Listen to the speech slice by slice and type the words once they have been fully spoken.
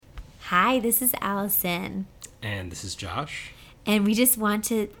Hi, this is Allison. And this is Josh. And we just want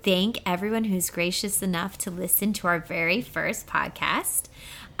to thank everyone who's gracious enough to listen to our very first podcast.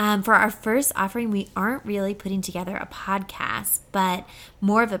 For our first offering, we aren't really putting together a podcast, but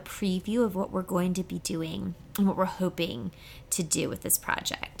more of a preview of what we're going to be doing and what we're hoping to do with this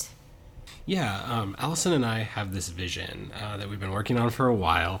project. Yeah, Allison and I have this vision that we've been working on for a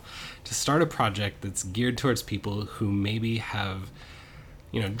while to start a project that's geared towards people who maybe have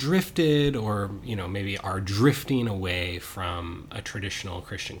drifted or, maybe are drifting away from a traditional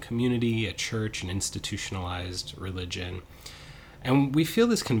Christian community, a church, an institutionalized religion. And we feel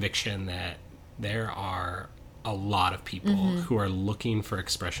this conviction that there are a lot of people who are looking for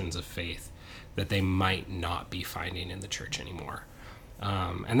expressions of faith that they might not be finding in the church anymore.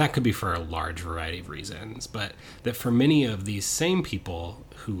 And that could be for a large variety of reasons, but that for many of these same people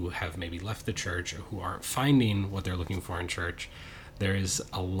who have maybe left the church or who aren't finding what they're looking for in church, there is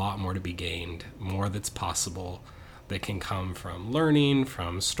a lot more to be gained, more that's possible that can come from learning,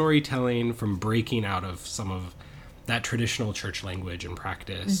 from storytelling, from breaking out of some of that traditional church language and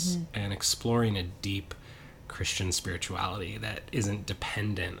practice and exploring a deep Christian spirituality that isn't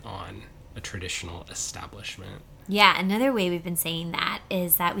dependent on a traditional establishment. Yeah, another way we've been saying that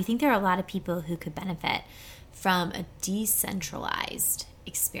is that we think there are a lot of people who could benefit from a decentralized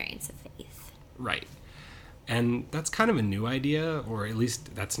experience of faith. Right. And that's kind of a new idea, or at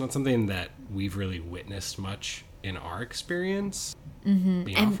least that's not something that we've really witnessed much in our experience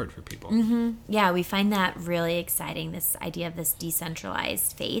being offered for people. Yeah, we find that really exciting, this idea of this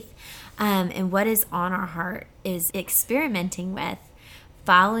decentralized faith. And what is on our heart is experimenting with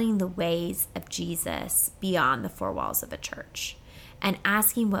following the ways of Jesus beyond the four walls of a church and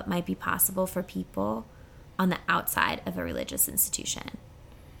asking what might be possible for people on the outside of a religious institution.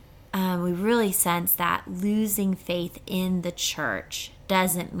 We really sense that losing faith in the church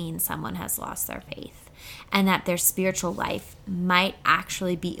doesn't mean someone has lost their faith, and that their spiritual life might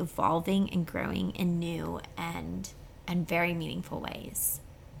actually be evolving and growing in new and very meaningful ways.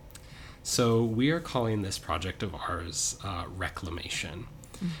 So we are calling this project of ours Reclamation,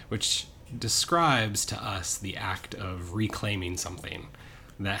 which describes to us the act of reclaiming something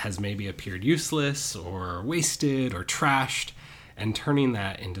that has maybe appeared useless or wasted or trashed, and turning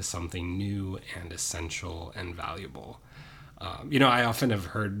that into something new and essential and valuable. I often have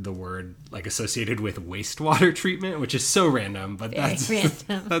heard the word associated with wastewater treatment, which is so random, but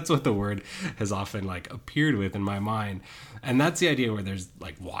that's what the word has often appeared with in my mind. And that's the idea where there's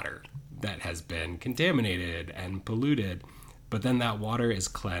water that has been contaminated and polluted, but then that water is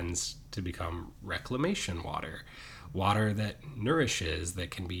cleansed to become reclamation water, water that nourishes, that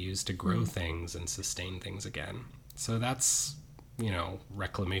can be used to grow things and sustain things again. So that's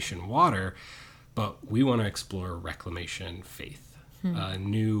reclamation water, but we want to explore reclamation faith, a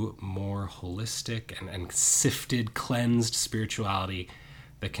new, more holistic and sifted, cleansed spirituality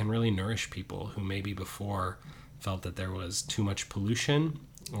that can really nourish people who maybe before felt that there was too much pollution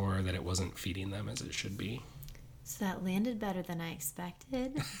or that it wasn't feeding them as it should be. So that landed better than I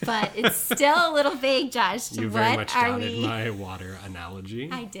expected, but it's still a little vague, Josh. You very much doubted my water analogy.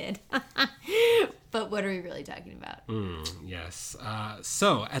 I did. But what are we really talking about? Yes.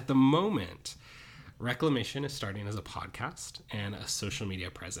 So at the moment, Reclamation is starting as a podcast and a social media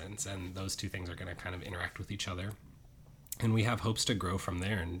presence, and those two things are going to kind of interact with each other. And we have hopes to grow from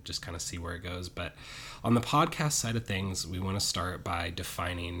there and just kind of see where it goes. But on the podcast side of things, we want to start by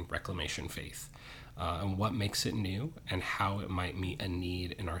defining reclamation faith. And what makes it new and how it might meet a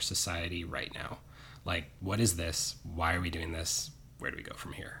need in our society right now. What is this? Why are we doing this? Where do we go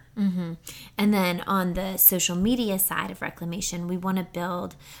from here? And then on the social media side of Reclamation, we want to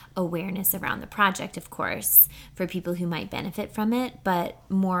build awareness around the project, of course, for people who might benefit from it. But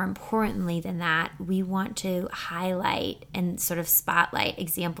more importantly than that, we want to highlight and sort of spotlight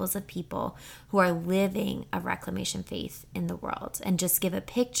examples of people who are living a reclamation faith in the world and just give a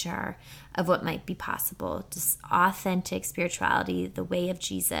picture of what might be possible, just authentic spirituality, the way of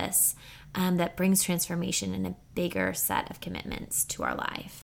Jesus, that brings transformation and a bigger set of commitments to our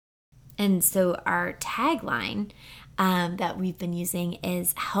life. And so our tagline that we've been using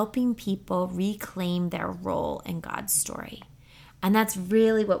is helping people reclaim their role in God's story. And that's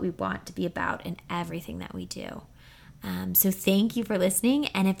really what we want to be about in everything that we do. So thank you for listening.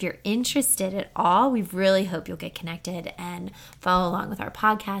 And if you're interested at all, we really hope you'll get connected and follow along with our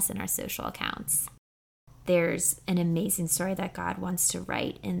podcast and our social accounts. There's an amazing story that God wants to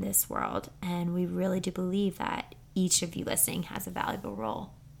write in this world, and we really do believe that each of you listening has a valuable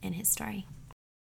role in his story.